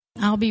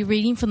I'll be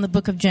reading from the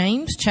book of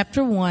James,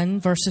 chapter 1,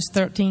 verses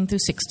 13 through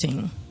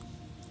 16.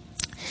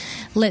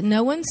 Let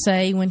no one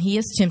say when he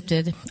is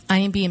tempted, I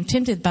am being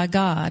tempted by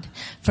God.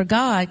 For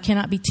God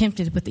cannot be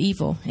tempted with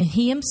evil, and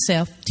he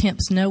himself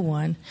tempts no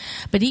one.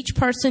 But each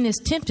person is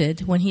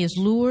tempted when he is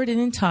lured and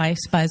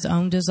enticed by his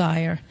own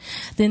desire.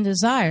 Then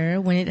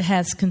desire, when it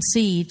has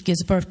conceived,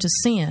 gives birth to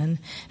sin.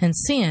 And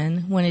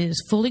sin, when it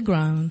is fully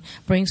grown,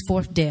 brings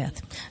forth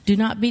death. Do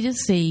not be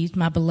deceived,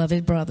 my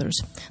beloved brothers.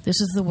 This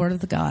is the word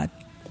of the God.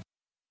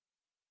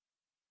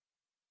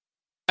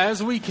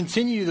 As we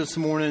continue this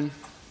morning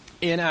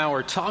in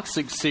our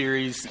Toxic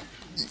series,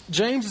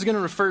 James is going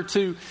to refer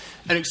to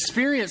an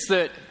experience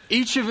that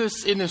each of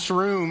us in this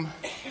room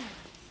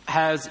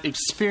has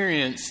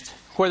experienced,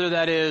 whether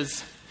that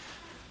is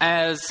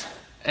as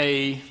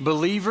a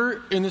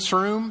believer in this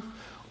room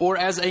or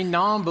as a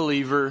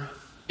non-believer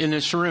in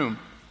this room.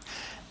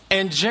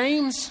 And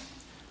James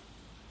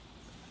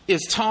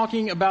is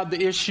talking about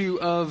the issue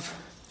of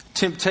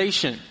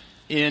temptation.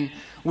 In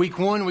week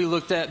 1, we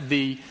looked at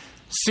the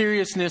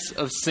seriousness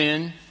of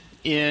sin.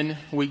 In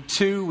week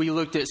 2, we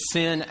looked at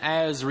sin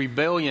as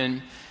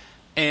rebellion.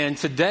 And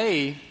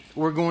today,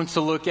 we're going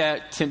to look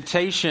at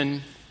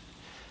temptation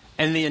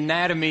and the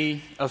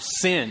anatomy of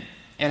sin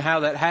and how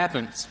that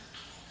happens.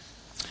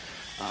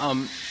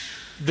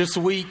 This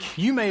week,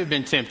 you may have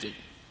been tempted.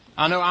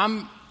 I know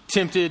I'm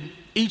tempted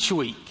each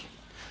week.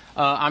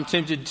 I'm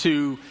tempted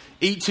to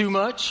eat too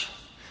much,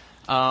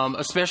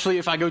 especially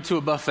if I go to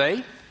a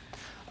buffet.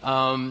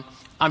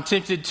 I'm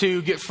tempted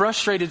to get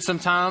frustrated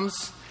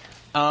sometimes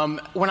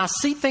when I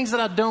see things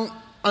that I don't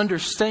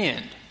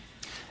understand.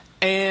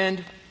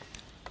 And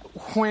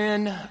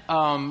when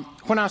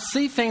I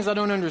see things I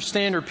don't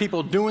understand or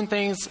people doing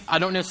things I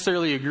don't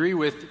necessarily agree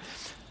with,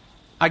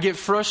 I get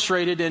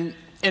frustrated.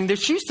 And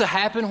this used to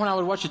happen when I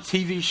would watch a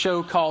TV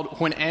show called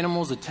When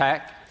Animals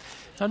Attack.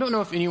 I don't know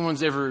if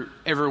anyone's ever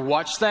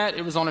watched that.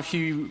 It was on a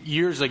few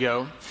years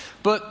ago.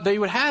 But they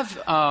would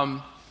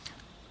have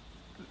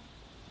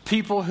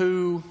people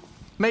who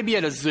maybe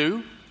at a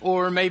zoo,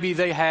 or maybe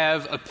they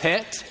have a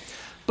pet,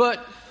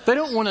 but they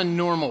don't want a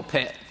normal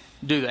pet,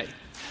 do they?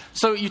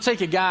 So you take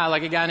a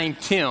guy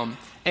named Tim,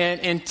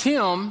 and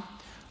Tim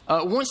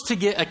wants to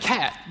get a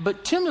cat,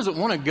 but Tim doesn't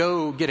want to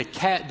go get a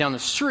cat down the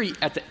street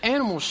at the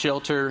animal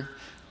shelter.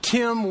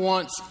 Tim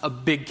wants a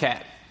big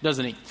cat,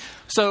 doesn't he?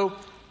 So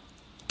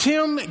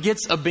Tim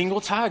gets a Bengal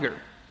tiger,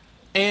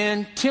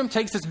 and Tim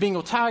takes this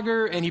Bengal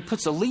tiger and he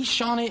puts a leash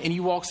on it and he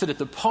walks it at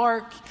the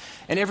park,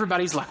 and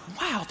everybody's like,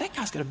 wow, that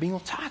guy's got a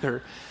Bengal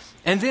tiger.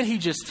 And then he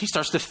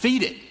starts to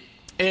feed it.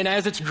 And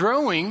as it's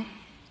growing,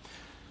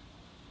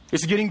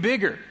 it's getting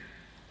bigger.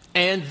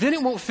 And then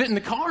it won't fit in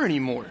the car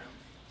anymore.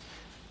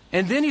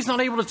 And then he's not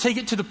able to take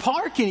it to the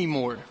park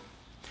anymore.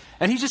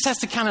 And he just has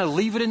to kind of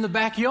leave it in the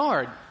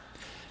backyard.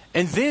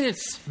 And then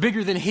it's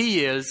bigger than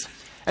he is.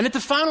 And at the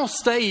final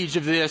stage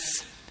of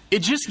this,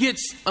 it just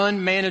gets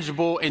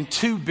unmanageable and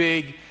too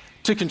big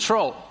to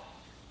control.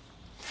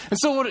 And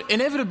so what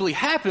inevitably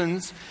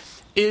happens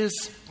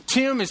is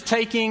Tim is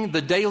taking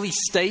the daily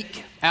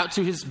steak out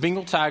to his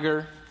Bengal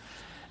tiger,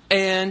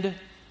 and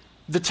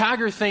the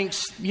tiger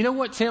thinks, you know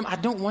what, Tim, I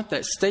don't want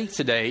that steak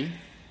today.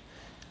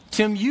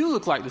 Tim, you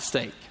look like the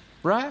steak,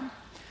 right?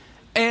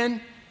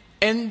 And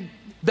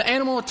the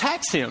animal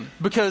attacks him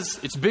because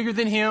it's bigger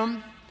than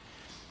him,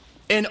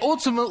 and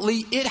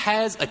ultimately it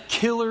has a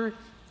killer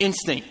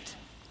instinct.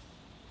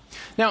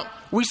 Now,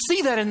 we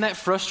see that and that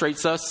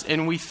frustrates us,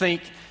 and we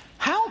think,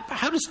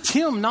 how does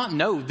Tim not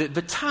know that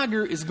the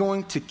tiger is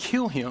going to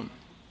kill him?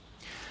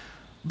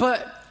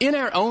 But in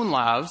our own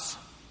lives,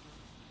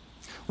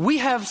 we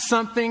have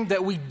something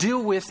that we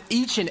deal with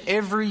each and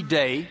every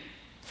day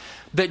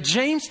that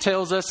James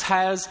tells us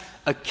has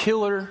a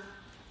killer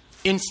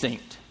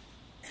instinct.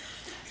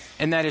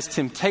 And that is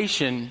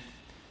temptation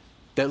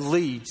that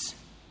leads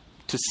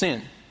to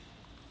sin.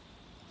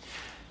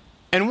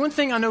 And one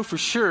thing I know for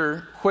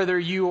sure, whether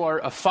you are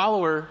a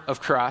follower of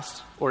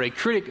Christ or a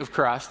critic of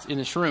Christ in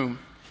this room,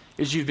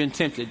 is you've been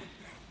tempted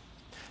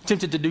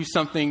to do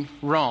something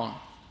wrong.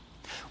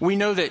 We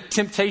know that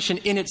temptation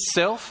in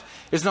itself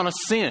is not a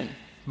sin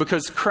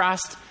because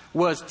Christ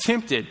was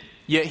tempted,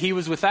 yet he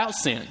was without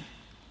sin.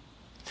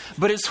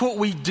 But it's what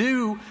we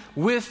do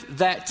with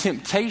that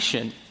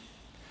temptation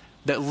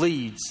that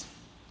leads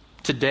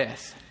to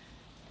death.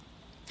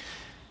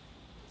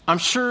 I'm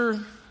sure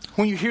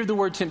when you hear the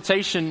word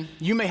temptation,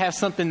 you may have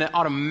something that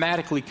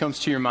automatically comes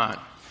to your mind.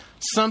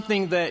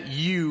 Something that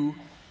you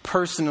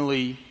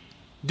personally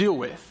deal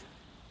with.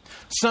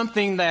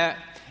 Something that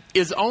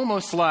is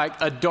almost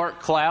like a dark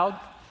cloud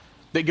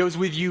that goes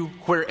with you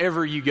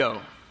wherever you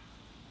go.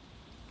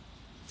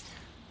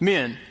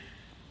 Men,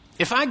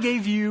 if I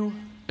gave you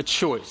a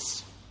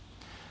choice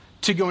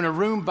to go in a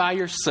room by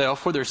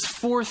yourself where there's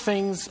 4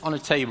 things on a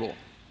table,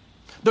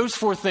 those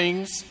 4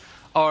 things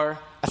are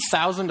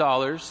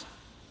 $1,000,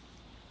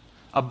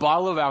 a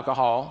bottle of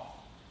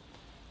alcohol,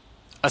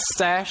 a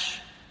stash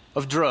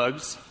of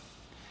drugs,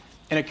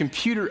 and a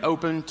computer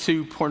open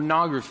to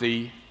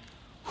pornography,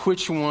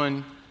 which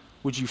one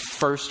would you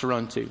first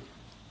run to?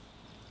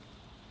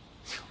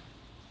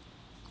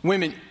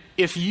 Women,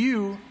 if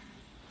you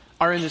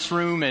are in this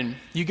room and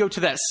you go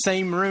to that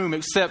same room,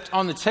 except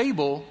on the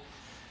table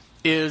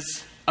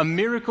is a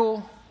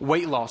miracle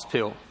weight loss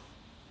pill,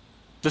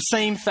 the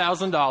same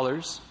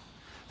 $1,000,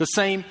 the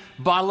same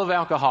bottle of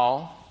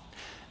alcohol,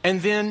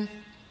 and then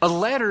a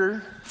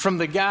letter from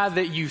the guy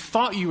that you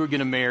thought you were going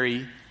to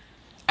marry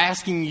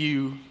asking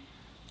you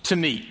to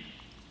meet.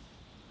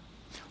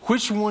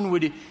 Which one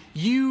would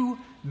you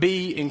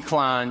be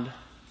inclined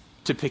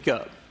to pick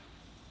up?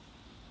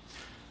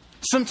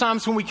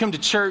 Sometimes when we come to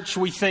church,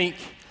 we think,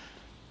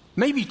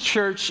 maybe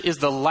church is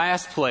the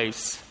last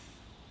place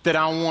that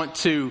I want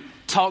to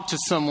talk to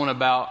someone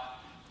about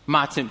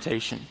my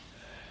temptation.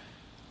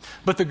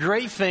 But the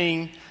great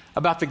thing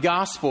about the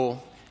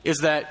gospel is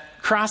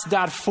that Christ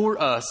died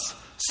for us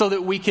so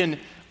that we can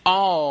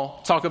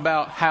all talk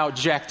about how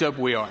jacked up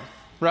we are,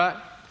 right?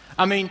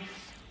 I mean,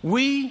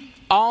 we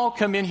all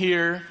come in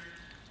here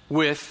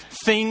with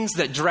things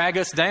that drag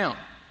us down.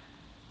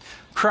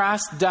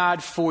 Christ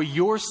died for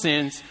your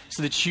sins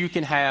so that you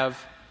can have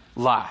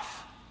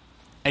life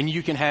and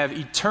you can have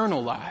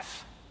eternal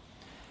life.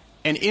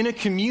 And in a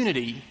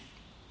community,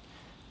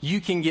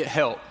 you can get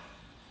help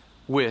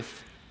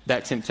with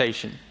that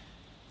temptation.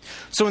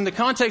 So in the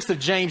context of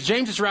James,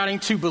 James is writing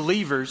to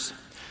believers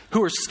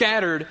who are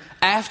scattered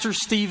after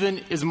Stephen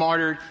is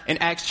martyred in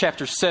Acts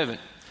chapter 7.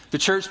 The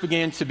church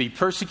began to be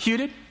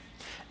persecuted,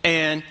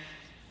 and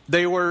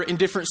they were in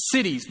different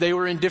cities. They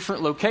were in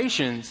different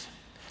locations.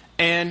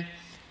 And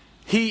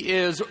he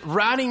is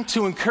writing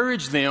to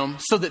encourage them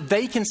so that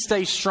they can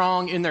stay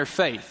strong in their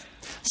faith.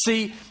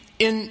 See,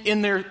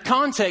 in their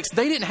context,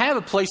 they didn't have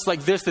a place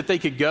like this that they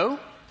could go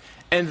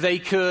and they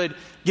could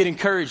get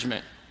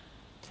encouragement.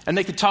 And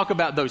they could talk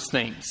about those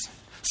things.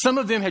 Some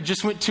of them had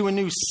just went to a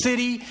new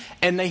city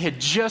and they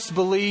had just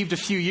believed a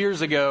few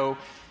years ago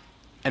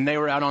and they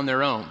were out on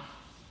their own.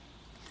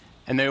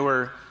 And they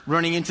were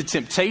running into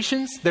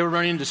temptations. They were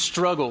running into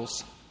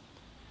struggles.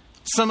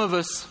 Some of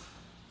us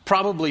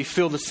probably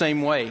feel the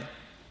same way.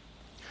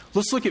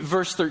 Let's look at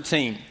verse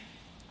 13.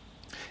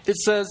 It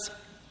says,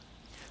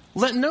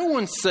 "Let no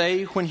one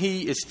say when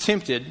he is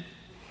tempted,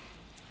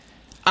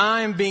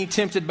 I am being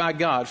tempted by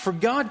God. For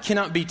God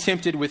cannot be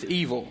tempted with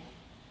evil,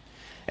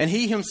 and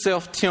he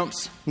himself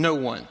tempts no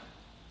one."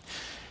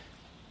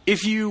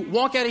 If you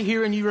walk out of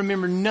here and you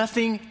remember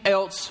nothing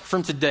else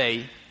from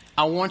today,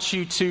 I want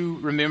you to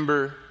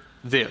remember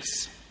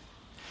this.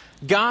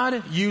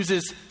 God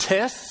uses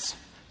tests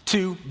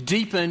to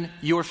deepen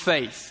your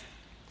faith.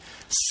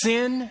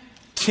 Sin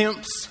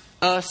tempts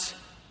us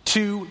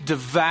to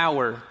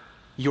devour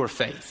your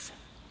faith.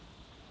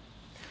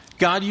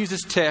 God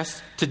uses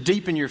tests to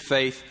deepen your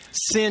faith.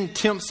 Sin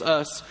tempts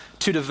us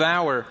to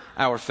devour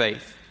our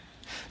faith.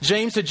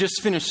 James had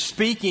just finished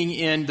speaking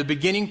in the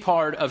beginning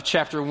part of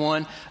chapter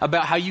 1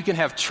 about how you can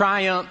have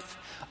triumph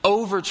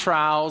over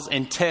trials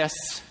and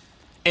tests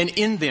and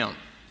in them.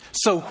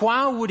 So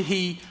why would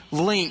he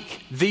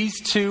link these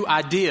two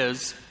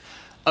ideas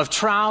of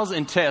trials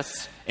and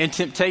tests and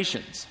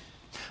temptations?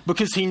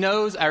 Because he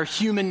knows our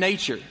human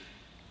nature.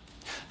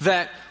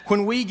 That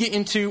when we get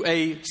into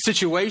a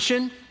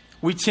situation,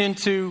 we tend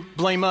to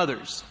blame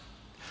others.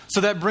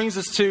 So that brings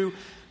us to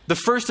the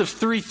first of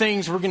three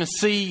things we're going to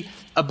see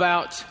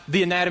about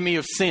the anatomy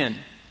of sin.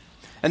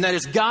 And that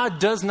is, God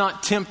does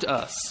not tempt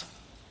us.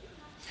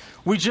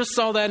 We just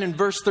saw that in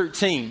verse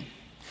 13.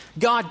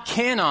 God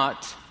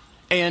cannot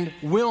and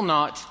will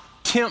not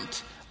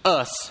tempt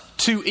us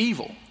to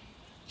evil.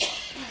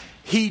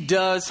 He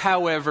does,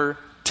 however,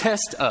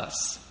 test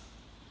us.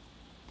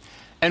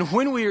 And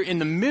when we are in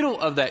the middle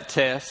of that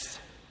test,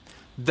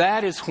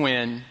 that is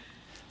when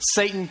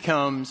Satan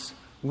comes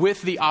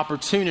with the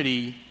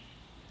opportunity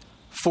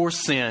for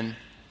sin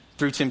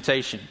through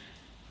temptation.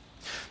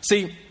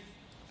 See,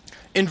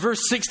 in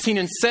verse 16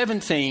 and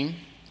 17,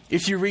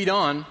 if you read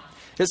on,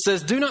 it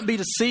says, "Do not be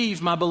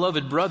deceived, my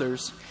beloved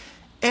brothers.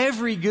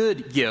 Every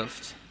good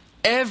gift,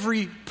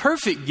 every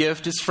perfect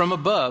gift is from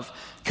above,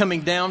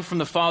 coming down from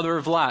the Father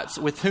of lights,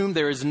 with whom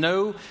there is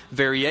no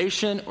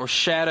variation or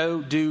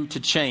shadow due to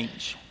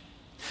change."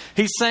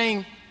 He's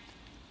saying,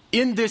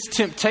 in this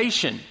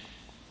temptation,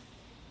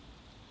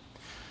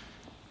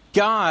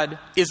 God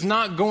is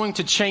not going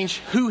to change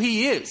who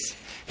he is.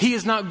 He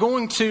is not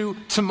going to,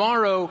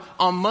 tomorrow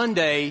on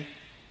Monday,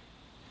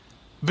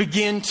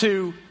 begin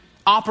to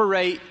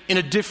operate in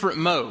a different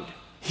mode.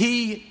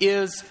 He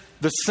is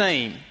the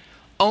same,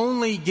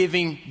 only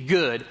giving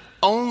good,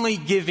 only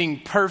giving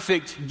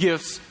perfect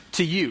gifts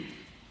to you.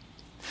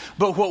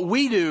 But what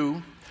we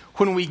do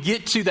when we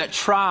get to that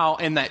trial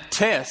and that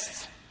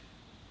test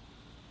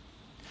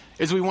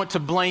is we want to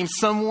blame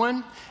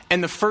someone,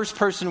 and the first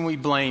person we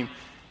blame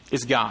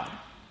is God.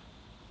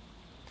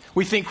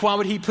 We think, why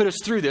would he put us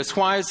through this?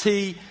 Why is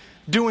he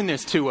doing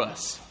this to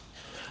us?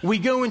 We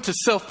go into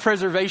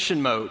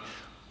self-preservation mode.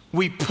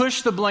 We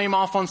push the blame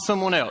off on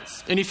someone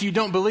else. And if you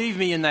don't believe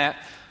me in that,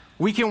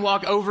 we can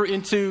walk over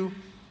into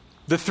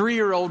the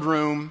 3-year-old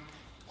room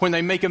when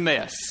they make a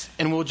mess,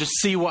 and we'll just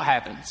see what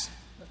happens.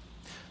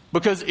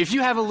 Because if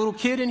you have a little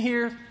kid in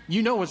here,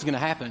 you know what's going to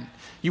happen.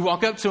 You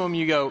walk up to them,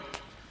 you go,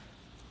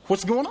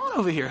 what's going on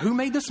over here? Who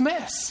made this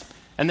mess?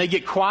 And they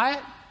get quiet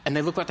and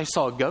they look like they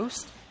saw a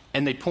ghost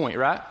and they point,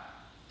 right?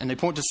 And they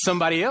point to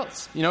somebody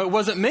else. It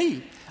wasn't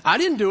me. I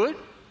didn't do it.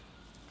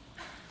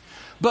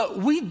 But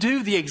we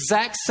do the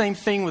exact same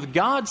thing with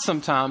God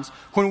sometimes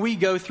when we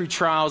go through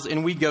trials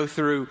and we go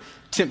through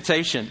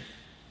temptation.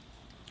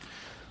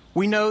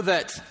 We know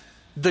that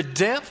the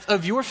depth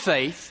of your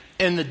faith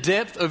and the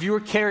depth of your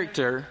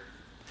character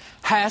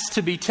has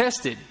to be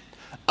tested.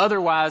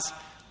 Otherwise,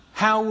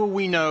 how will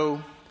we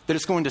know that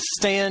it's going to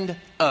stand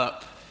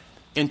up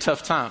in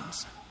tough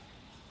times?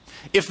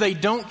 If they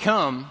don't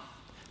come,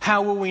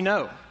 how will we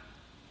know?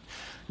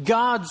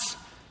 God's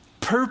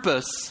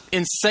purpose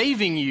in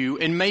saving you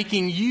and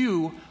making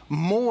you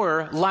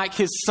more like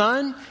His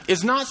Son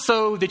is not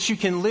so that you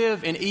can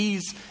live in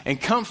ease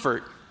and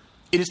comfort.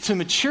 It is to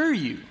mature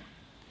you.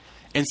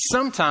 And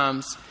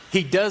sometimes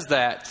He does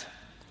that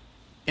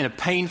in a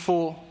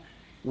painful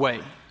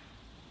way.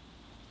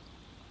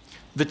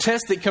 The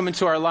tests that come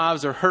into our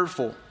lives are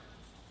hurtful.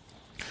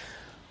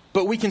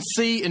 But we can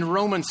see in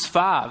Romans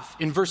 5,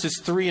 in verses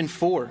 3 and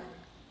 4,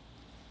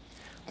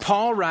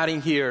 Paul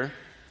writing here,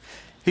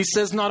 he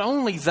says, not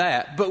only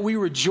that, but we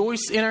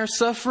rejoice in our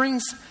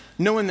sufferings,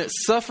 knowing that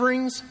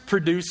sufferings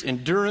produce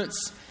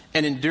endurance,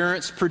 and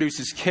endurance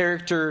produces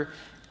character,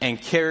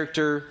 and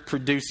character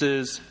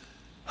produces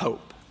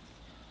hope.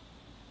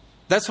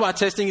 That's why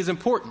testing is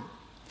important,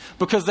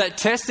 because that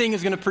testing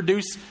is going to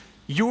produce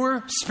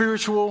your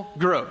spiritual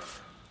growth.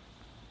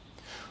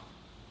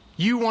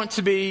 You want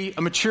to be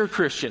a mature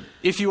Christian,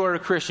 if you are a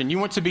Christian. You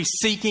want to be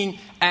seeking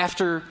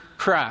after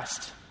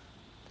Christ.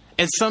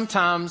 And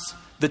sometimes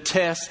the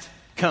test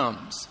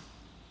comes.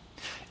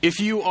 If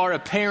you are a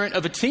parent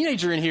of a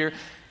teenager in here,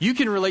 you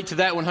can relate to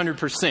that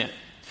 100%.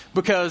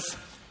 Because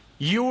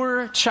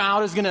your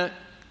child is going to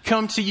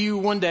come to you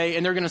one day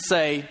and they're going to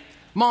say,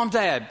 Mom,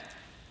 Dad,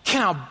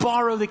 can I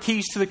borrow the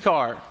keys to the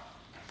car?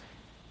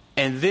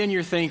 And then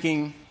you're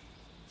thinking,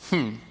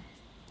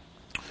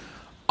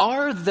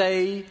 are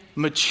they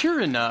mature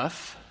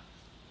enough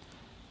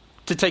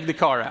to take the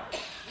car out?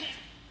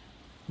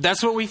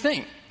 That's what we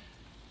think.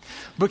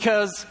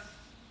 Because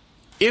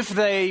if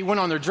they went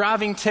on their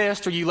driving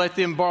test or you let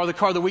them borrow the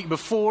car the week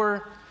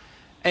before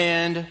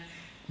and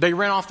they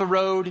ran off the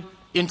road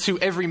into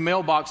every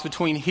mailbox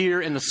between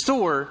here and the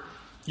store,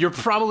 you're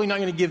probably not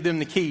going to give them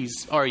the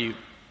keys, are you?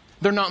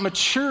 They're not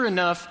mature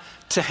enough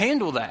to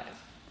handle that.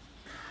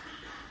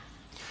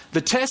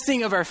 The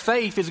testing of our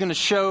faith is going to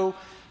show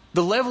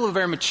the level of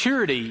our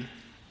maturity,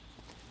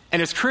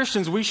 and as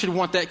Christians, we should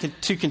want that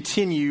to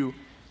continue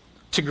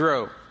to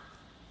grow.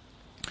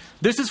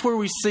 This is where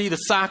we see the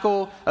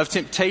cycle of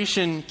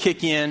temptation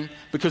kick in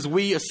because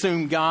we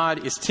assume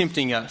God is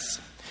tempting us.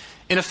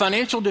 In a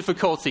financial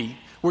difficulty,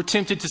 we're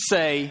tempted to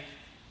say,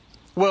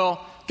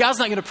 well, God's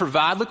not going to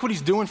provide. Look what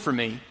He's doing for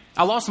me.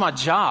 I lost my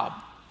job.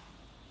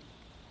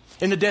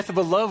 In the death of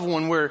a loved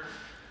one,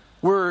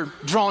 we're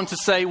drawn to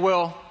say,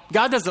 well,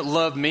 God doesn't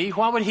love me.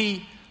 Why would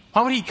He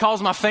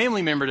cause my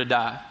family member to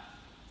die?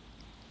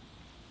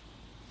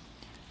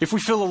 If we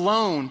feel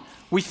alone,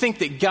 we think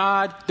that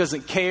God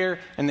doesn't care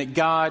and that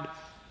God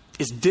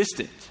is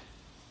distant.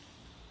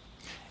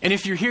 And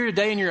if you're here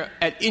today and you're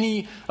at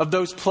any of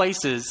those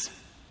places,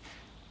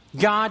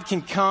 God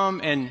can come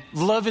and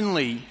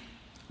lovingly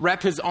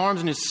wrap His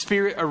arms and His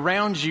Spirit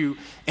around you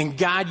and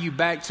guide you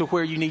back to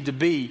where you need to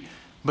be.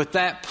 But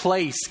that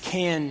place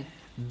can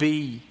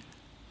be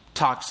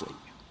toxic.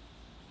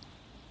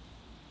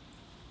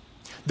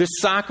 This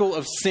cycle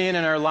of sin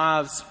in our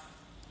lives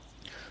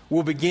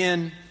will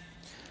begin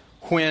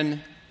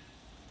when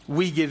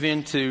we give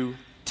in to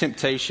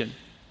temptation.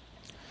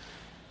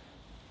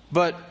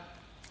 But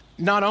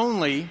not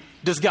only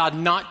does God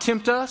not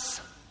tempt us,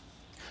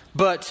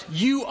 but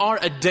you are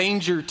a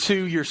danger to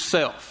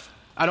yourself.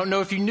 I don't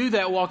know if you knew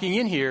that walking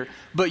in here,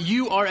 but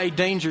you are a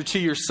danger to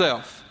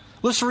yourself.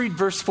 Let's read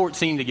verse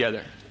 14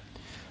 together.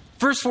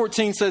 Verse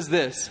 14 says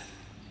this.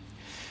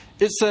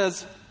 It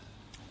says,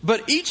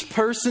 but each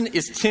person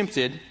is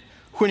tempted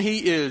when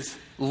he is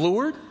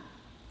lured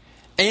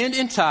and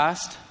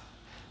enticed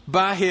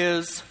by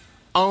his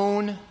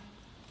own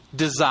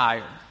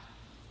desire.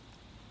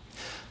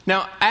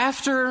 Now,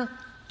 after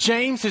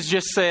James has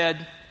just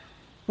said,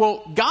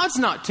 well, God's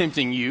not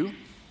tempting you,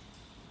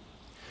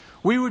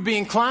 we would be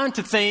inclined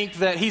to think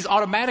that he's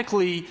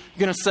automatically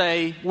going to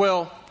say,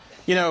 well,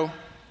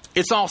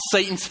 it's all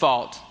Satan's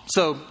fault.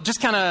 So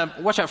just kind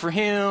of watch out for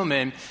him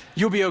and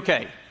you'll be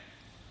okay.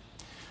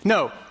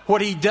 No,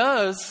 what he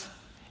does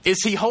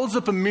is he holds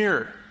up a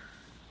mirror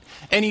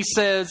and he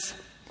says,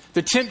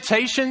 the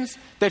temptations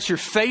that you're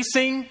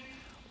facing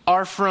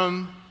are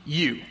from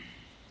you.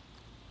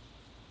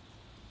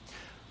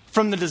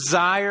 From the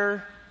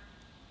desire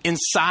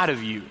inside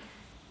of you.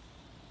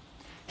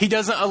 He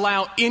doesn't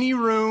allow any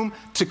room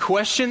to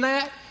question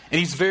that, and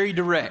he's very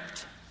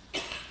direct.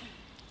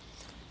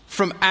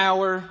 From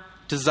our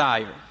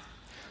desire.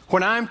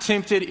 When I'm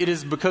tempted, it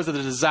is because of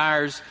the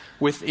desires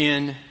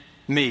within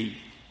me.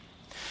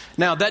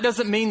 Now, that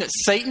doesn't mean that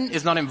Satan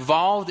is not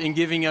involved in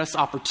giving us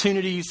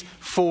opportunities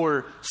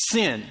for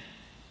sin.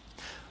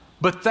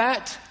 But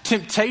that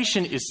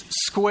temptation is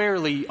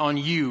squarely on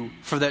you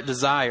for that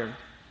desire.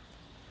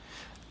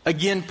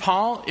 Again,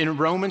 Paul in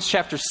Romans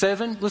chapter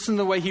 7, listen to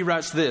the way he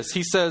writes this.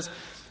 He says,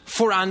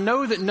 "For I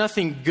know that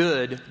nothing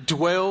good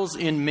dwells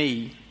in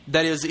me,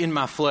 that is, in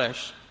my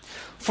flesh.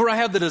 For I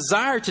have the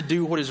desire to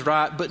do what is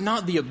right, but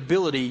not the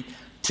ability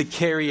to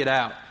carry it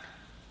out."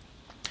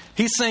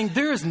 He's saying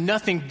there is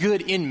nothing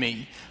good in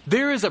me.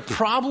 There is a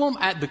problem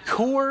at the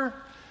core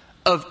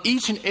of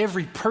each and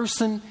every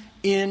person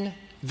in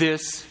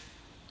this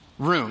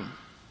room.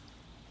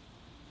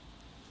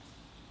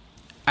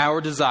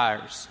 Our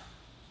desires.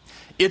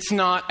 It's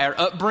not our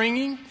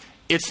upbringing.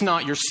 It's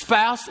not your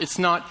spouse. It's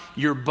not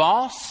your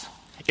boss.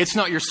 It's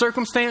not your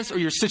circumstance or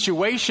your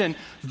situation.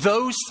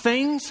 Those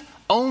things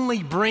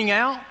only bring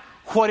out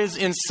what is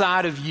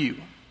inside of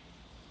you.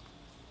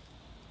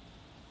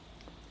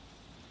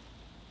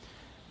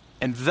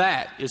 And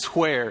that is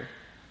where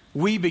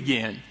we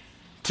begin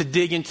to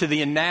dig into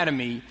the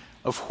anatomy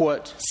of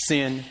what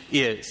sin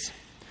is.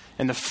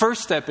 And the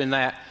first step in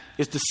that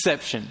is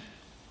deception.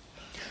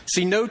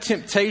 See, no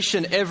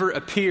temptation ever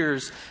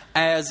appears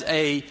as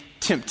a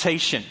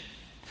temptation.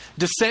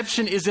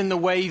 Deception is in the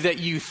way that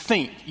you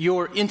think,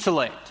 your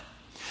intellect.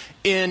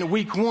 In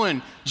week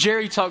 1,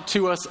 Jerry talked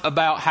to us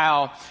about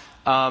how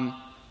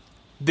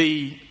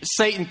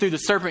Satan through the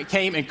serpent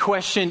came and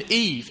questioned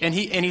Eve. And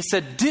he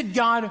said, "Did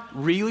God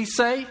really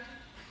say?"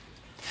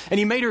 And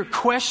he made her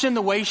question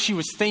the way she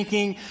was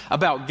thinking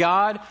about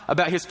God,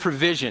 about his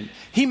provision.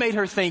 He made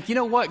her think, you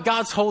know what?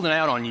 God's holding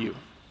out on you.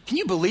 Can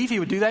you believe he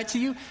would do that to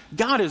you?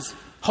 God is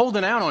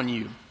holding out on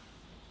you.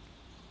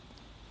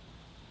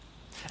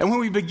 And when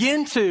we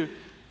begin to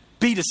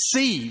be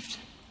deceived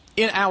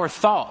in our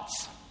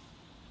thoughts,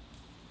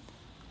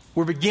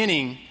 we're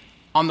beginning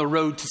on the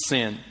road to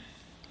sin.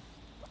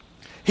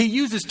 He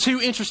uses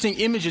 2 interesting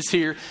images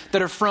here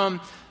that are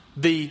from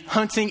the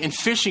hunting and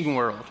fishing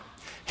world.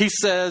 He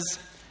says,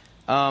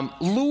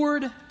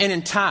 lured and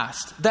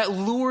enticed. That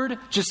lured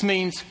just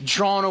means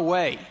drawn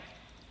away.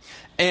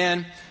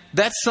 And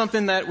that's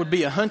something that would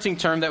be a hunting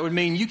term that would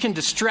mean you can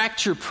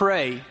distract your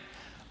prey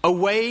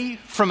away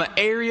from an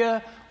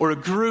area or a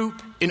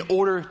group in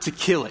order to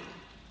kill it.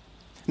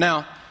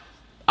 Now,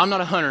 I'm not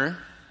a hunter,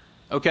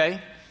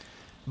 okay?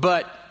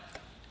 But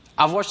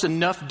I've watched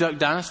enough Duck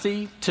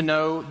Dynasty to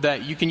know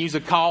that you can use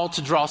a call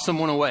to draw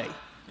someone away,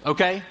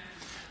 okay?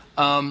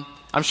 I'm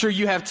sure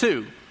you have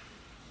too.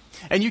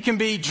 And you can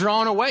be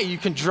drawn away. You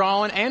can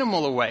draw an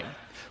animal away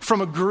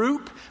from a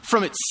group,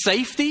 from its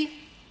safety,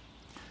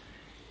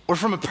 or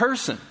from a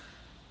person.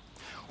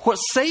 What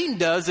Satan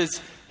does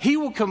is he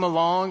will come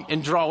along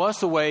and draw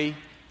us away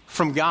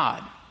from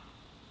God.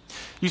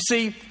 You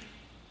see,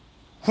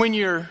 when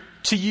you're,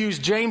 to use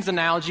James'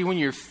 analogy, when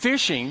you're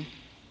fishing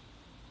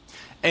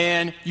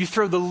and you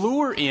throw the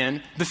lure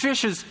in, the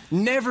fish is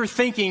never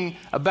thinking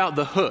about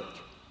the hook.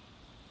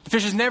 The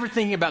fish is never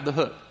thinking about the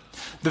hook.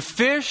 The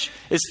fish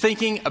is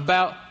thinking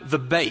about the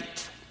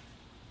bait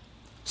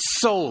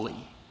solely.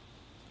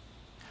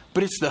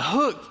 But it's the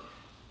hook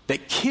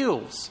that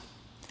kills.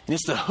 And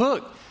it's the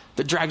hook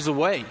that drags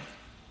away.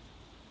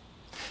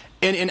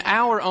 And in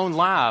our own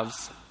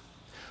lives,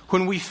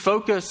 when we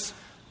focus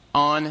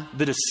on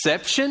the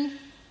deception,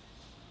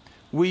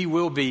 we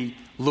will be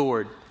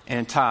lured and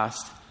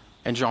enticed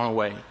and drawn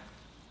away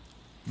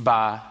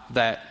by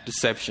that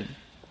deception.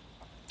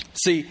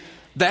 See,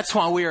 that's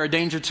why we are a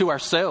danger to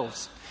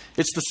ourselves.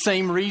 It's the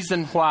same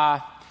reason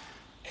why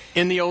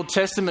in the Old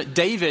Testament,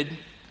 David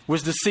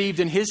was deceived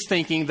in his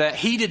thinking that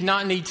he did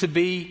not need to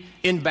be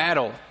in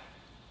battle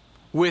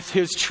with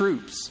his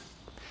troops.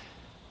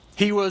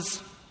 He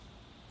was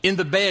in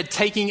the bed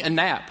taking a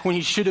nap when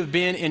he should have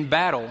been in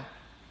battle.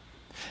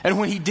 And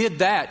when he did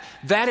that,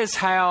 that is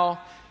how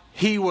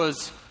he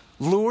was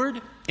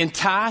lured,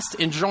 enticed,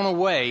 and drawn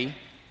away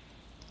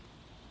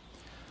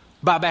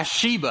by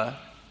Bathsheba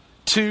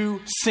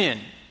to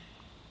sin.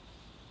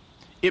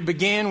 It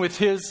began with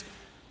his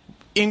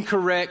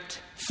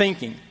incorrect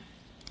thinking.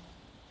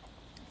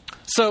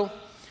 So,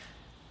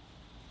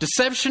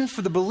 deception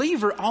for the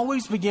believer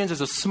always begins as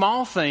a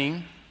small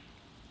thing,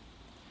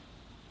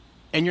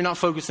 and you're not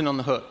focusing on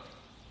the hook.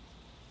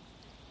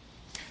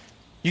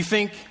 You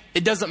think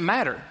it doesn't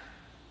matter.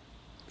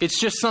 It's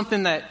just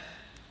something that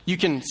you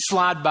can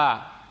slide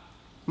by.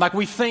 Like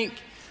we think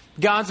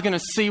God's going to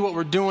see what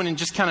we're doing and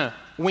just kind of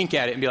wink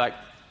at it and be like,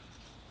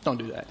 don't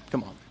do that.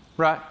 Come on.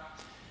 Right?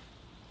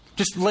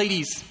 Just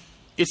ladies,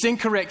 it's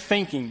incorrect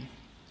thinking.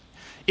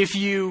 If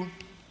you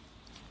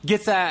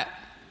get that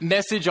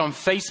message on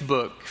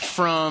Facebook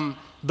from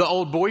the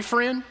old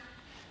boyfriend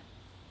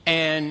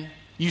and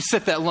you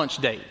set that lunch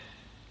date.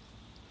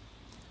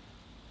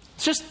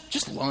 It's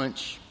just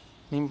lunch.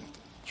 I mean,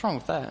 what's wrong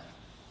with that?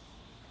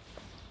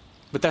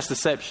 But that's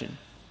deception.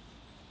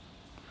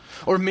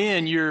 Or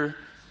men, you're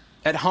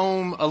at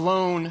home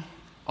alone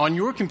on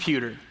your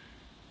computer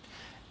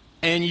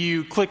and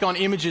you click on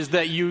images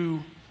that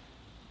you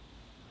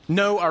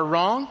know are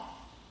wrong,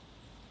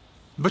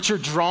 but you're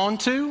drawn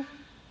to,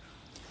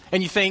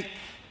 and you think,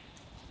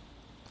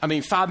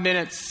 5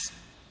 minutes,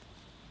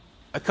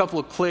 a couple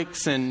of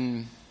clicks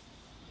and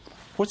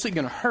what's it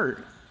going to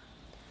hurt?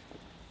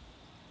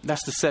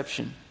 That's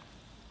deception.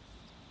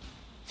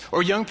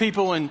 Or young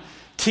people and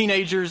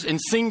teenagers and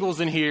singles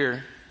in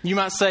here, you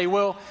might say,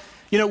 well,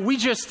 you know, we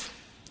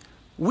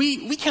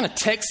kind of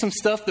text some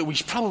stuff that we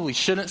probably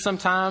shouldn't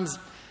sometimes.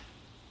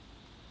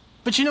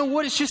 But you know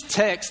what? It's just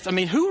text. I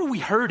mean, who are we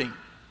hurting?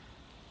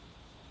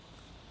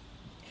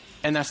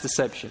 And that's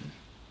deception.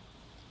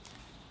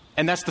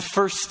 And that's the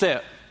first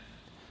step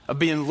of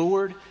being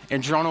lured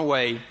and drawn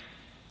away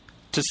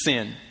to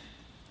sin.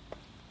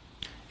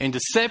 And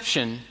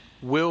deception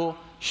will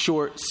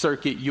short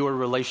circuit your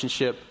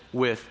relationship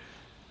with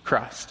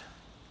Christ.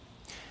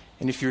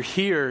 And if you're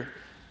here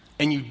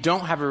and you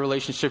don't have a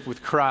relationship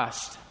with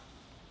Christ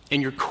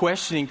and you're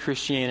questioning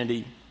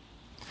Christianity,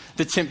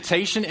 the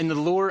temptation and the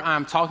lure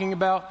I'm talking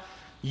about,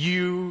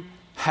 you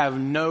have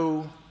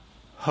no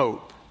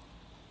hope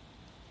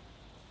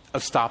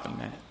of stopping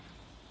that.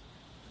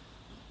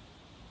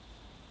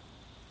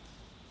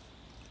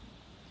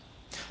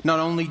 Not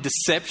only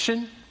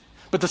deception,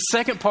 but the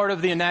second part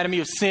of the anatomy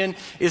of sin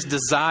is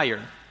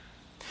desire.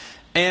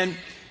 And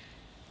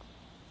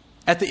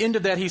at the end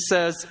of that, he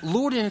says,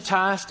 lured and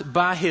enticed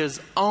by his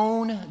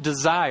own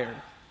desire.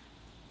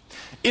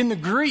 In the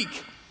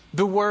Greek,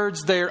 the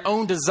words their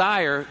own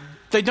desire,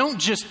 they don't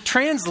just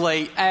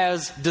translate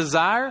as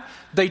desire,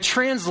 they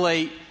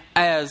translate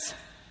as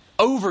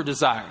over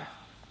desire.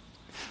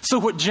 So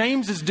what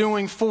James is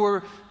doing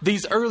for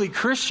these early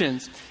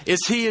Christians is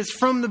he is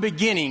from the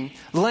beginning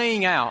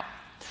laying out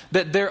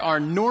that there are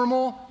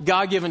normal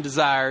God-given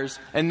desires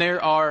and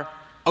there are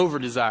over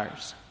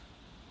desires.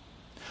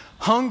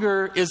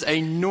 Hunger is a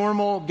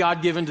normal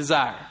God-given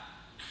desire.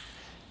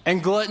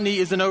 And gluttony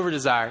is an over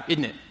desire,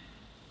 isn't it?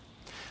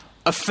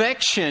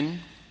 Affection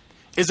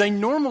is a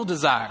normal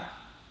desire.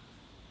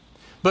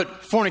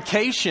 But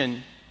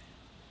fornication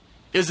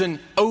is an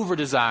over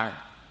desire.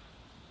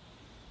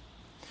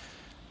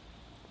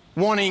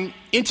 Wanting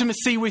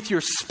intimacy with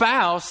your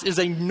spouse is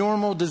a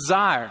normal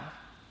desire.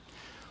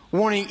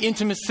 Wanting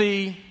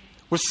intimacy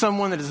with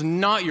someone that is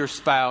not your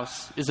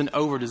spouse is an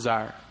over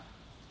desire.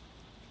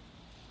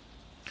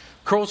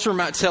 Culture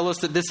might tell us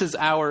that this is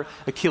our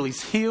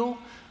Achilles heel.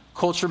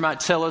 Culture might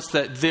tell us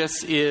that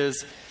this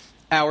is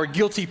our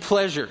guilty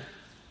pleasure.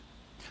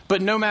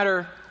 But no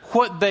matter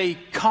what they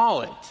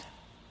call it,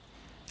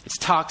 it's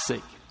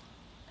toxic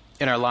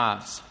in our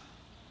lives.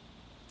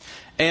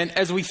 And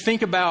as we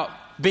think about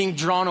being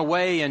drawn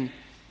away and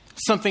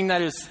something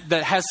that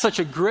has such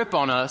a grip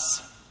on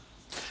us,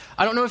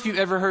 I don't know if you've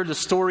ever heard the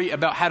story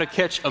about how to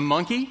catch a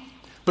monkey,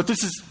 but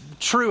this is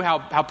true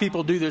how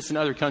people do this in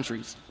other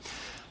countries.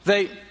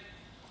 They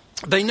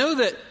know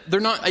that they're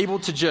not able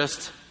to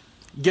just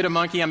get a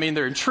monkey. I mean,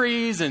 they're in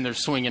trees and they're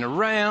swinging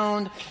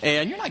around,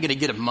 and you're not going to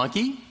get a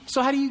monkey.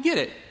 So how do you get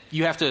it?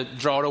 You have to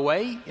draw it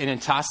away and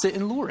entice it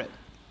and lure it.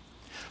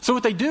 So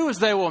what they do is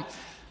they'll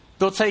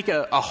take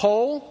a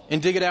hole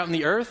and dig it out in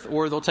the earth,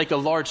 or they'll take a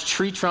large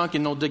tree trunk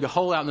and they'll dig a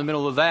hole out in the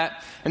middle of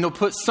that, and they'll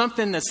put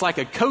something that's like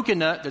a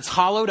coconut that's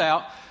hollowed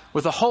out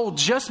with a hole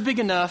just big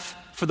enough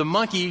for the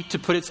monkey to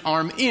put its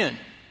arm in.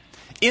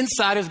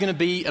 Inside is going to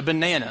be a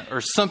banana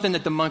or something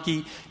that the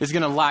monkey is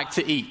going to like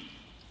to eat.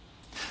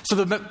 So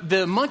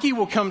the monkey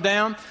will come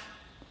down,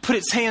 put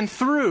its hand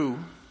through,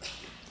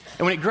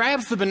 and when it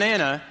grabs the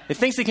banana, it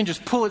thinks it can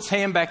just pull its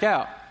hand back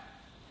out.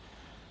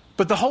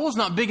 But the hole's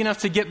not big enough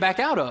to get back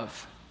out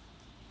of.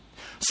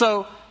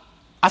 So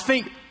I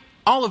think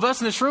all of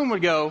us in this room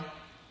would go,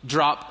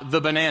 drop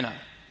the banana.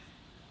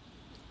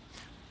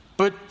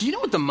 But do you know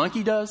what the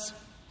monkey does?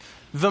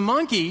 The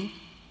monkey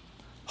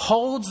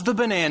holds the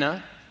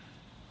banana,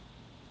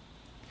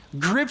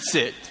 grips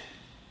it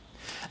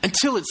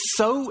until it's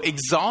so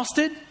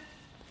exhausted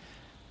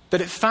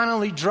that it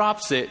finally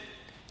drops it.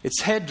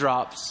 Its head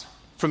drops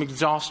from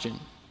exhaustion.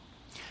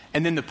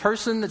 And then the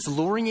person that's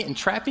luring it and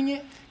trapping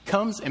it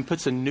comes and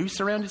puts a noose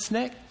around its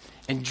neck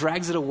and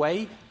drags it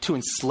away to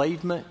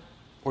enslavement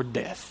or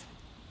death.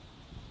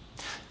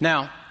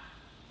 Now,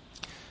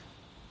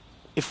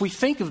 if we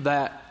think of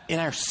that in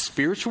our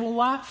spiritual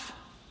life,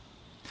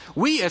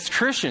 we as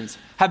Christians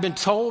have been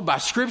told by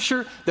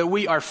Scripture that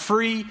we are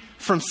free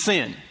from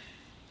sin.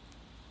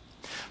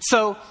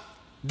 So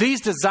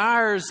these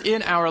desires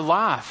in our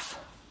life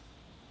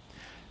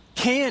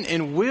can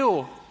and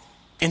will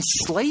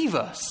enslave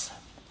us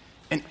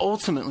and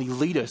ultimately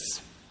lead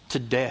us to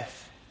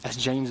death, as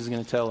James is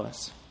going to tell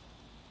us.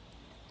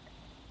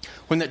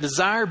 When that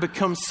desire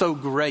becomes so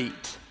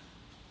great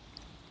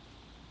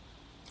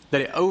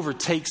that it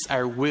overtakes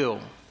our will,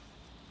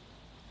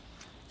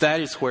 that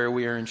is where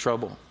we are in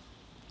trouble.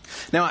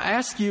 Now, I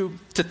asked you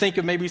to think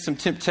of maybe some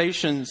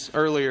temptations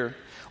earlier,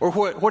 or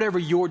whatever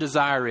your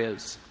desire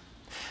is.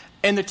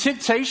 And the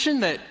temptation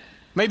that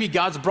maybe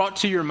God's brought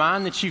to your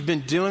mind that you've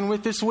been dealing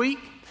with this week,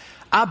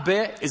 I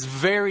bet is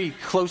very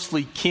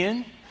closely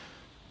kin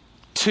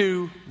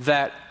to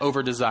that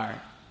over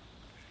desire,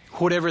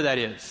 whatever that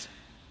is.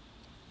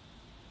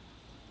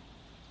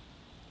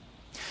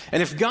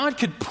 And if God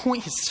could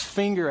point his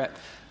finger at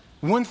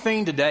one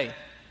thing today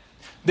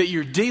that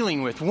you're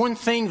dealing with, one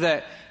thing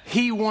that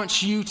he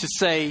wants you to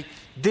say,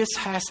 this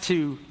has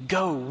to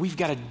go. We've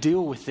got to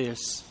deal with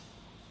this.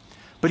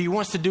 But he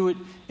wants to do it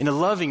in a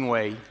loving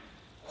way.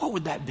 What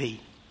would that be?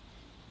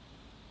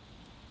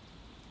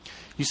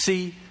 You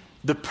see,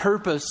 the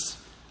purpose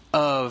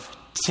of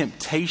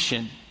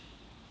temptation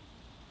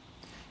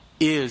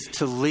is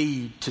to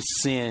lead to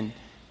sin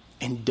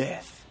and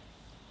death.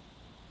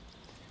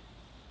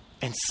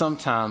 And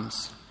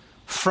sometimes,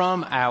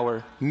 from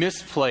our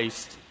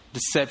misplaced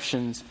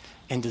deceptions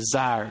and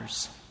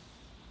desires,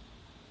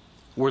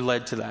 we're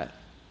led to that.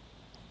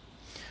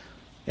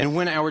 And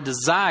when our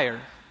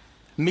desire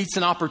meets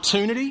an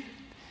opportunity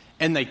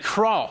and they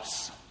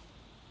cross,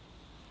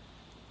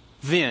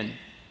 then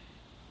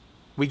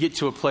we get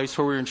to a place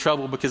where we're in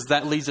trouble, because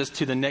that leads us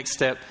to the next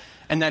step,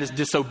 and that is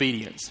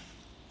disobedience.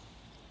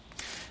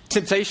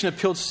 Temptation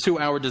appeals to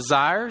our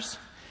desires,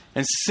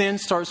 and sin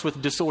starts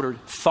with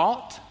disordered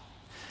thought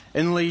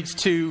and leads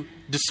to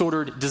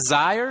disordered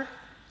desire,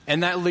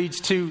 and that leads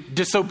to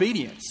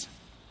disobedience.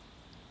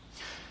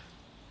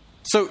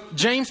 So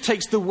James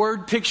takes the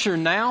word picture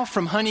now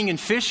from hunting and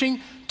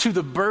fishing to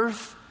the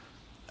birth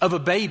of a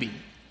baby.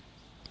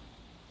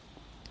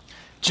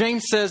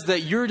 James says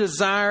that your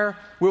desire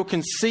will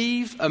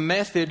conceive a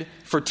method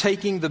for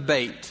taking the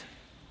bait.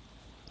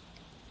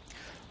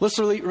 Let's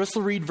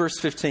read verse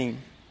 15.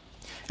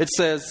 It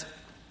says,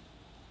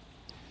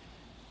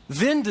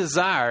 then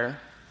desire,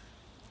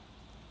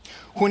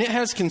 when it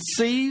has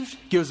conceived,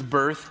 gives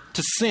birth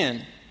to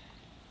sin.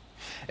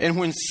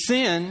 And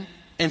sin,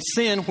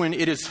 when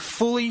it is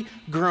fully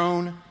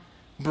grown,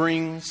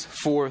 brings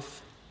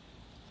forth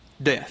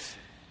death.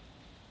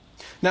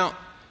 Now,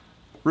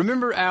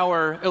 remember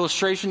our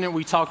illustration that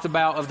we talked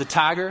about of the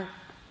tiger?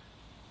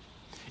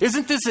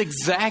 Isn't this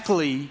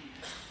exactly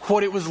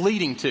what it was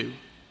leading to?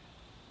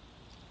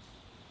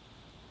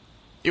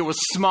 It was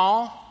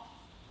small.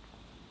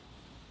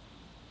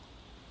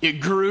 It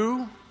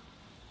grew.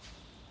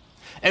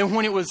 And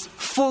when it was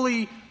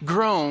fully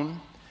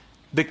grown,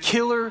 the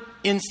killer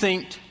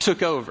instinct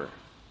took over.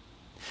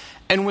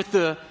 And with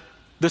the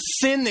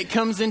sin that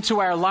comes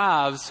into our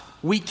lives,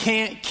 we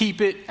can't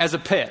keep it as a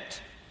pet.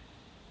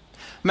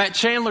 Matt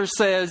Chandler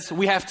says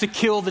we have to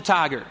kill the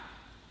tiger.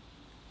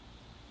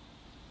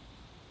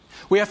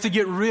 We have to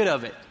get rid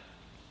of it.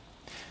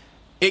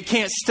 It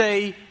can't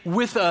stay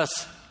with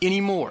us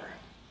anymore.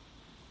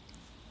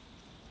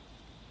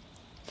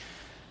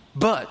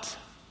 But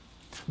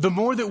the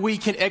more that we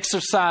can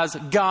exercise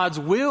God's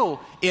will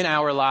in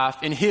our life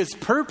and His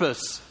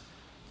purpose,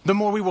 the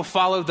more we will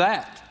follow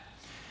that.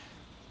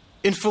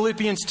 In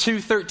Philippians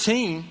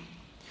 2:13,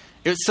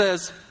 it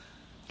says,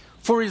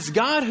 for it is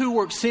God who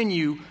works in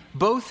you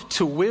both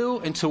to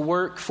will and to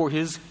work for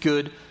His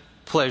good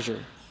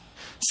pleasure.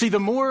 See, the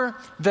more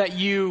that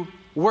you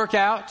work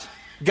out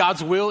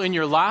God's will in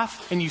your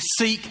life and you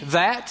seek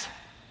that,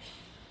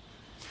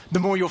 the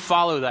more you'll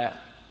follow that.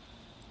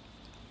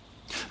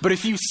 But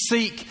if you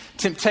seek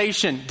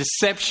temptation,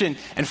 deception,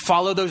 and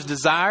follow those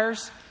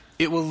desires,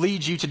 it will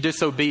lead you to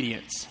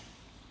disobedience.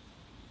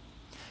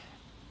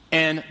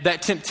 And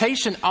that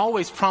temptation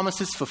always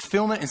promises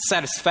fulfillment and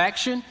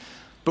satisfaction.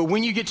 But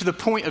when you get to the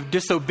point of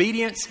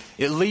disobedience,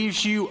 it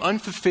leaves you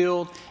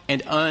unfulfilled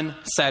and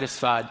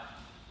unsatisfied.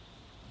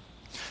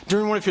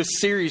 During one of his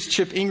series,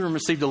 Chip Ingram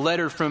received a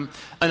letter from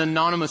an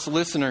anonymous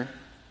listener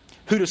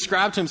who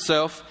described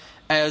himself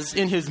as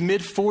in his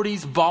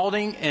mid-40s,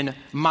 balding and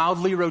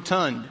mildly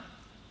rotund.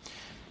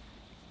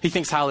 He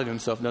thinks highly of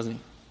himself, doesn't he?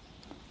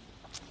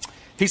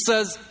 He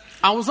says,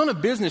 I was on a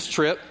business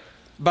trip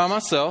by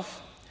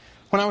myself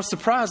when I was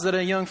surprised that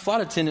a young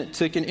flight attendant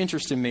took an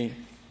interest in me.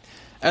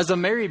 As a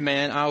married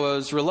man, I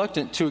was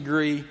reluctant to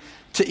agree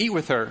to eat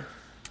with her.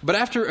 But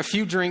after a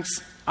few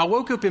drinks, I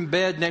woke up in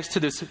bed next to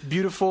this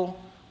beautiful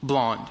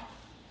blonde.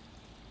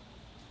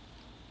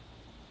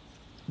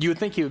 You would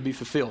think he would be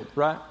fulfilled,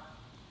 right?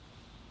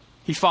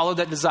 He followed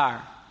that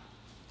desire.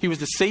 He was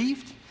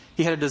deceived.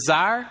 He had a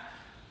desire,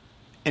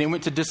 and it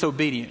went to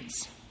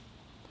disobedience.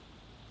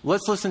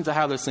 Let's listen to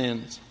how this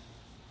ends.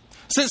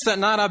 Since that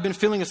night, I've been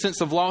feeling a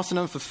sense of loss and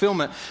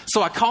unfulfillment.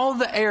 So I called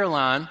the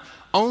airline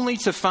only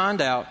to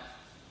find out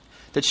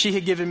that she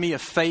had given me a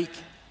fake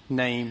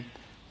name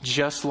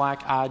just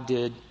like I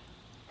did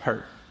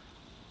her.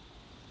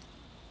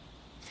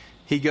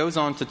 He goes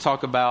on to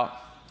talk about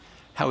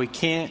how he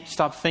can't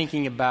stop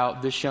thinking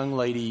about this young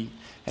lady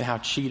and how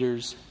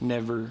cheaters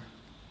never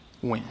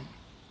win.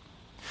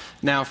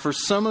 Now, for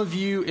some of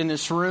you in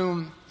this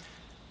room,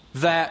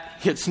 that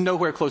hits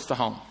nowhere close to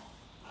home.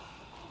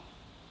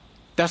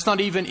 That's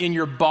not even in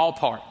your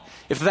ballpark.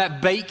 If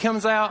that bait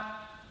comes out,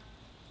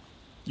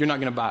 you're not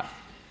going to buy it.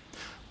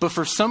 But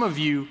for some of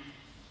you,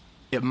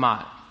 it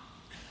might.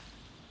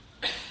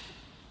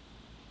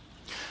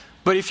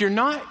 But if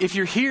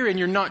you're here and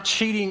you're not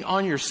cheating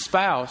on your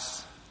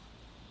spouse,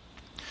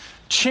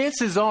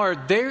 chances are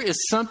there is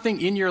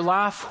something in your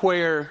life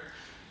where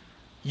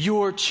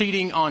you're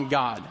cheating on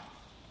God.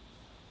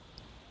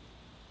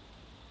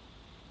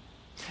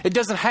 It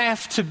doesn't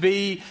have to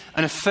be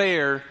an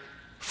affair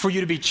for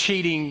you to be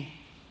cheating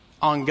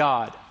on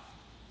God.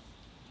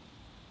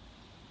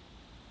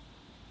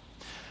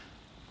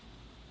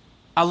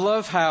 I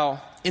love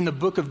how in the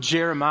book of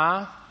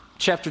Jeremiah,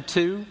 chapter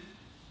 2,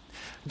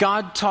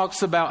 God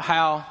talks about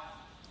how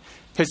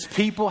his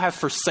people have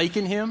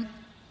forsaken him.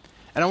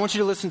 And I want you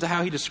to listen to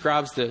how he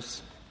describes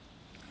this.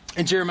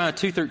 In Jeremiah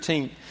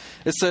 2:13,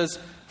 it says,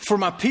 "For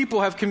my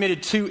people have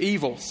committed two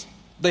evils.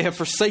 They have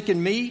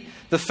forsaken me,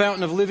 the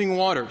fountain of living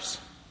waters,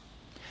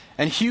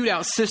 and hewed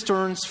out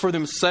cisterns for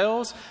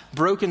themselves,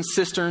 broken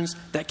cisterns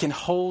that can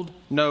hold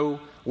no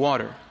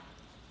water."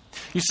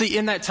 You see,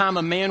 in that time,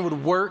 a man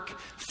would work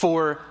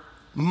for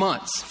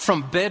months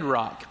from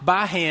bedrock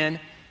by hand,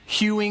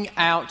 hewing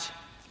out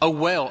a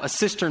well, a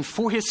cistern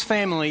for his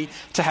family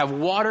to have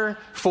water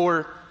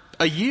for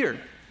a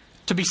year,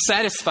 to be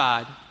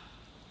satisfied.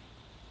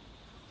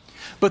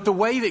 But the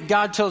way that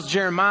God tells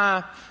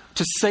Jeremiah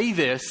to say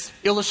this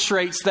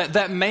illustrates that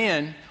that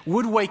man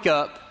would wake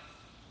up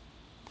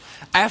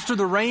after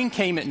the rain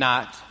came at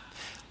night,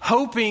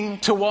 hoping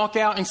to walk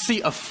out and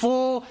see a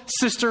full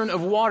cistern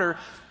of water,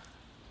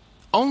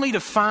 only to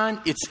find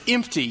it's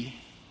empty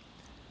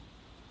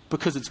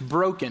because it's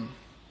broken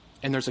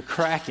and there's a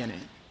crack in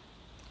it.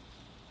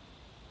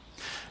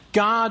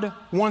 God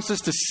wants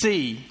us to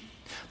see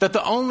that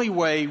the only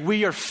way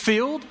we are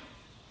filled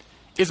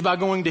is by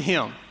going to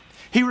Him.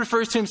 He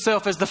refers to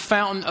Himself as the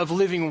fountain of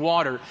living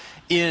water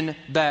in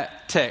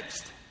that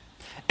text.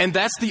 And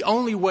that's the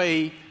only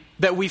way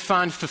that we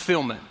find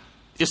fulfillment,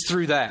 is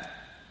through that.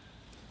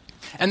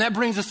 And that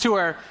brings us to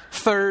our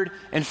third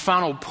and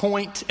final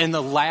point, and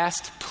the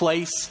last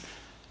place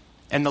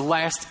and the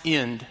last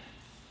end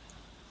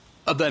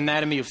of the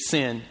anatomy of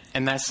sin,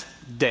 and that's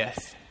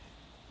death.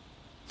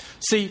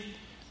 See,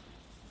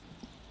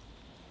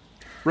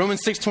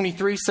 Romans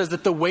 6:23 says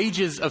that the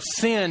wages of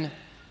sin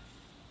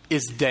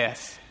is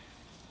death.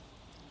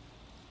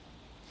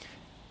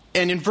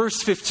 And in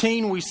verse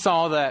 15, we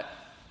saw that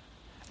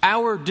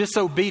our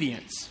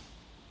disobedience,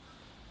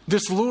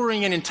 this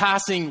luring and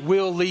enticing,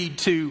 will lead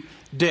to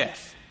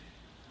death.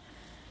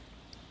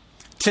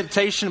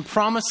 Temptation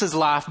promises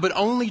life, but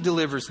only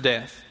delivers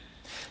death.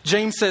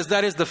 James says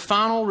that is the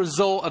final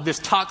result of this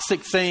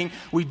toxic thing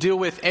we deal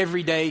with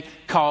every day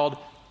called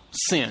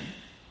sin.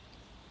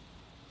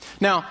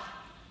 Now,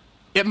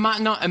 it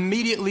might not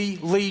immediately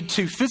lead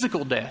to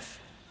physical death,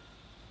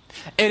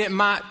 and it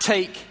might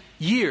take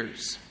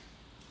years.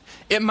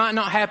 It might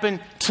not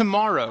happen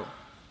tomorrow.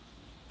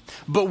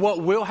 But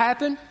what will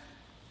happen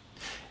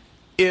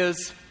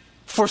is,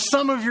 for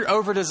some of your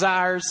over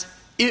desires,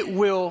 it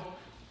will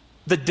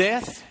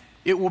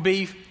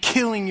be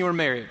killing your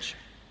marriage.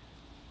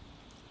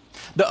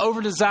 The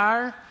over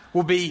desire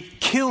will be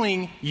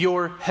killing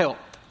your health.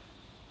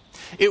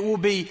 It will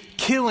be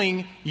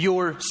killing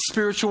your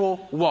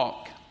spiritual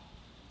walk.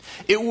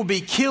 It will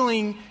be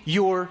killing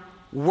your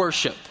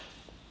worship.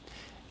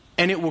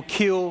 And it will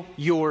kill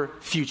your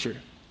future.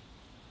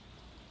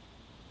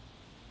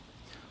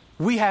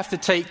 We have to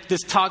take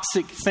this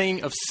toxic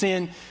thing of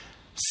sin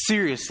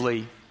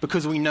seriously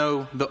because we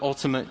know the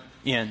ultimate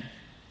end.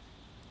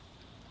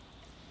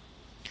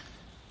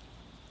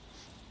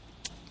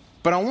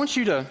 But I want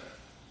you to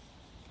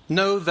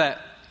know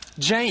that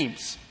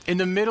James, in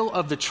the middle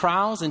of the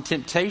trials and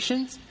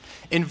temptations,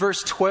 in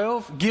verse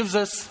 12, gives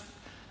us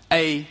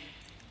a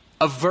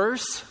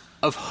verse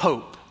of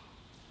hope.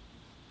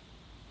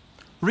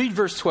 Read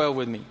verse 12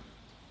 with me.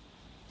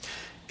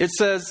 It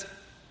says,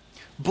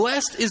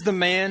 "Blessed is the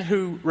man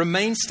who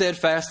remains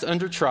steadfast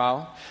under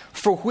trial,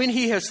 for when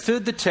he has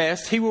stood the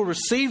test, he will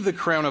receive the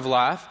crown of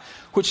life,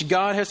 which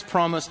God has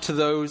promised to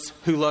those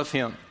who love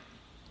Him."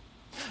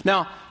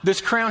 Now,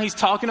 this crown he's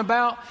talking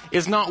about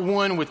is not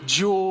one with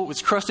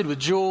it's crusted with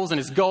jewels and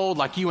is gold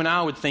like you and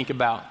I would think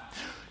about.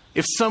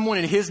 If someone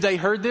in his day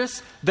heard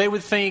this, they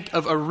would think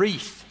of a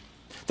wreath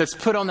that's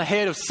put on the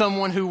head of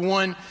someone who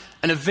won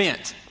an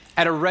event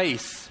at a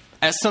race,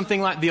 at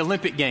something like the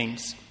Olympic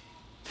Games.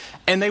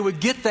 And they would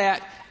get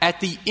that at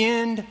the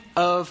end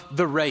of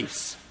the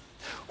race.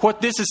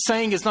 What this is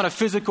saying is not a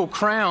physical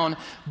crown,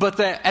 but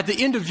that at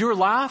the end of your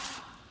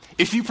life,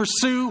 if you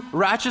pursue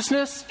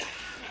righteousness,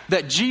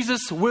 that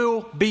Jesus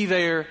will be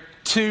there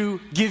to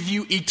give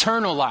you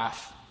eternal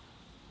life.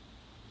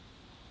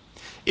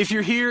 If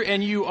you're here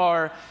and you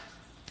are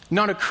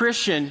not a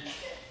Christian,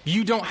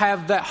 you don't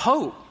have that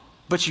hope,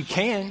 but you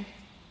can.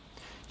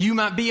 You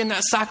might be in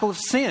that cycle of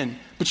sin,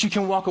 but you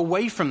can walk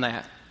away from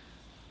that.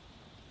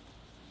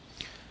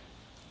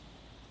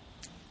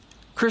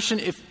 Christian,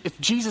 if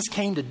Jesus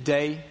came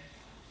today,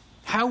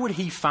 how would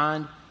He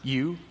find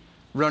you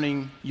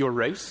running your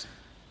race?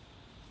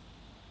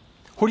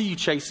 What are you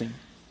chasing?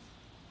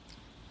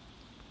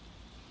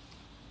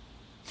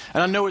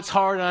 And I know it's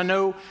hard, and I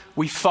know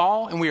we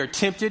fall, and we are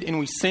tempted, and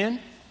we sin.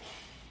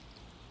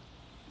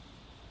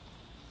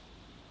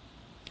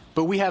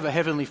 But we have a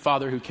Heavenly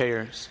Father who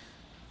cares.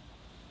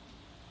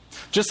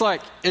 Just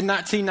like in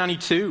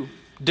 1992,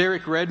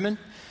 Derek Redmond,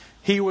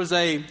 he was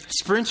a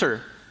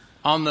sprinter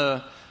on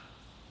the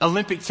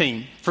Olympic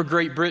team for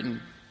Great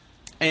Britain.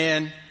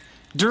 And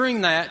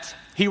during that,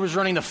 he was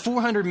running the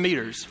 400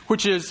 meters,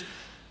 which is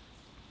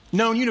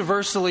known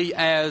universally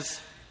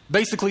as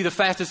basically the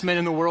fastest man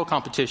in the world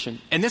competition.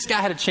 And this guy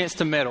had a chance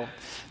to medal.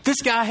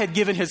 This guy had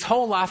given his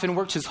whole life and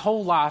worked his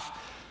whole life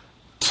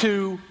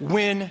to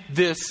win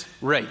this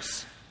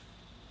race.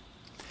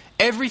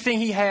 Everything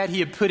he had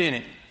put in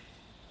it.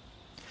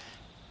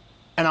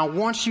 And I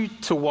want you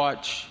to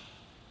watch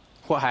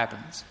what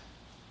happens.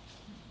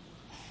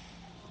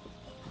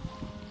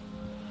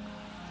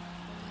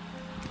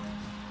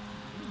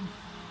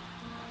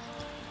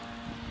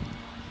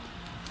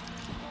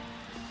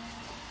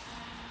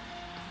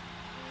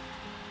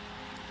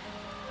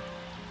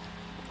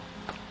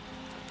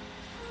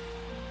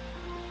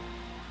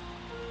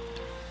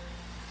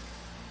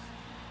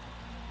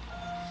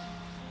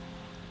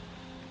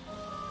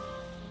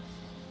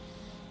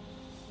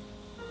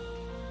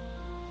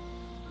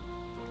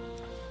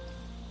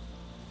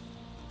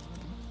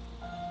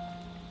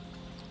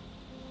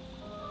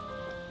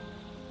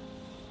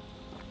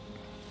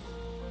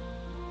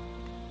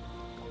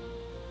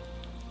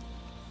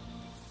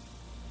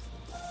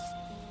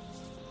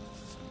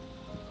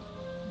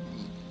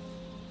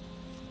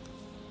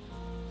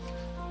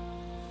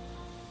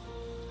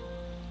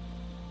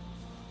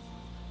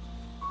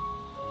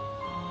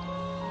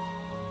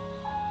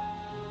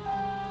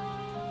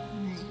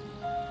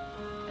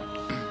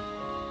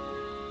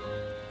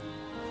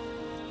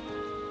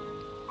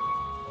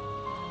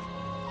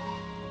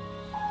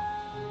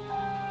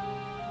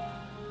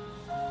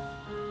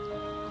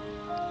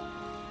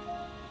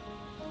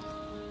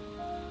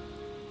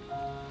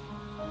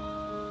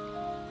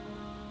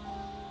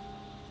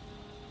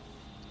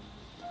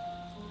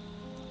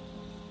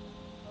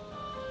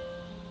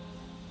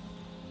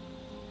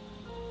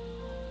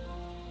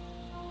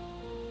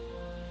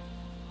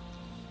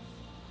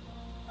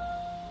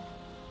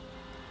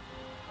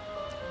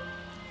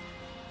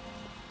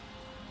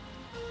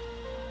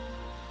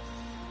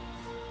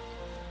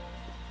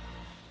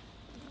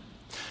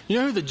 You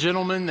know who the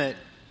gentleman that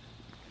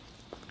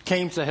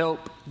came to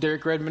help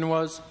Derek Redmond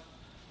was?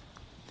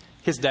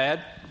 His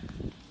dad.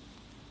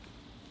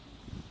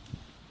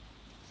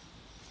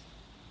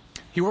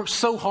 He worked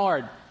so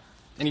hard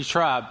and he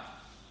tried.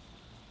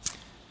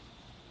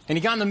 And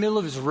he got in the middle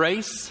of his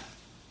race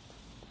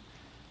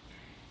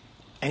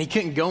and he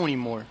couldn't go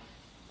anymore.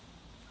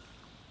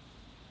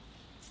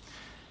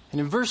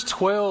 And in verse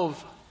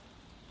 12,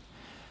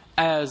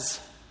 as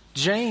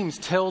James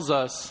tells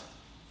us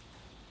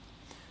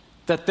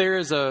that there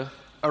is a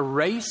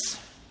race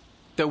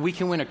that we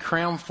can win a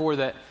crown for,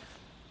 that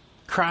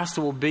Christ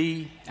will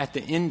be at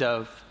the end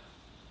of.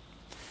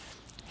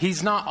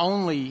 He's not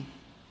only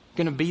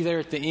going to be there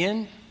at the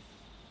end,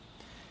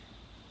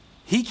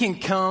 He can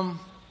come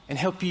and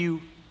help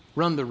you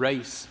run the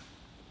race.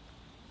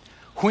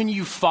 When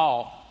you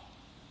fall,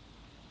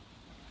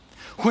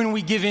 when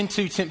we give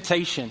into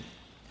temptation,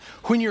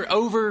 when your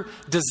over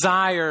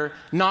desire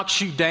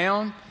knocks you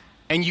down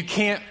and you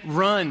can't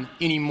run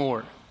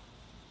anymore,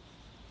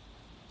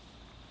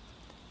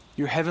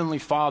 your Heavenly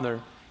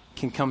Father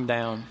can come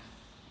down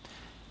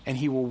and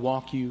He will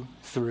walk you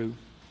through.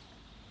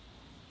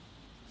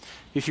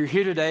 If you're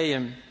here today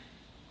and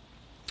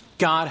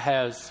God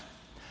has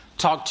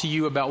talked to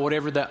you about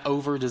whatever that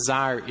over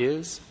desire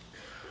is,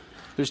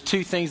 there's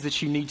two things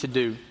that you need to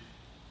do.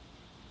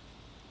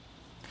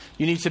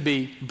 You need to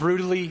be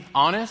brutally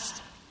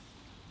honest,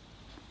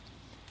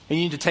 and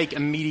you need to take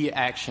immediate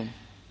action.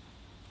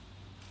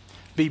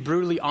 Be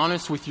brutally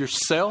honest with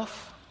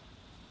yourself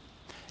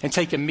and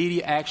take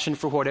immediate action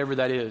for whatever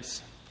that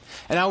is.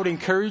 And I would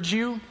encourage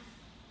you,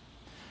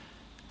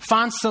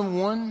 find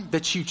someone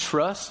that you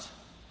trust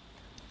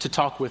to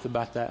talk with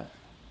about that.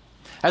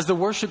 As the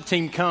worship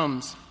team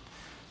comes,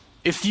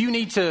 if you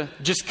need to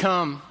just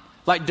come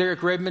like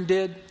Derek Redmond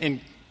did and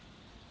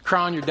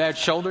cry on your dad's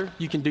shoulder,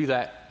 you can do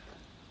that.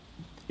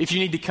 If you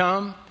need to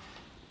come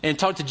and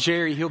talk to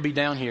Jerry, he'll be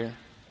down here.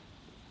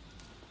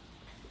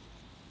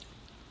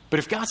 But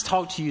if God's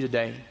talked to you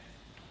today,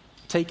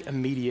 take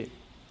immediate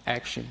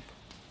action.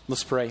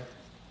 Let's pray.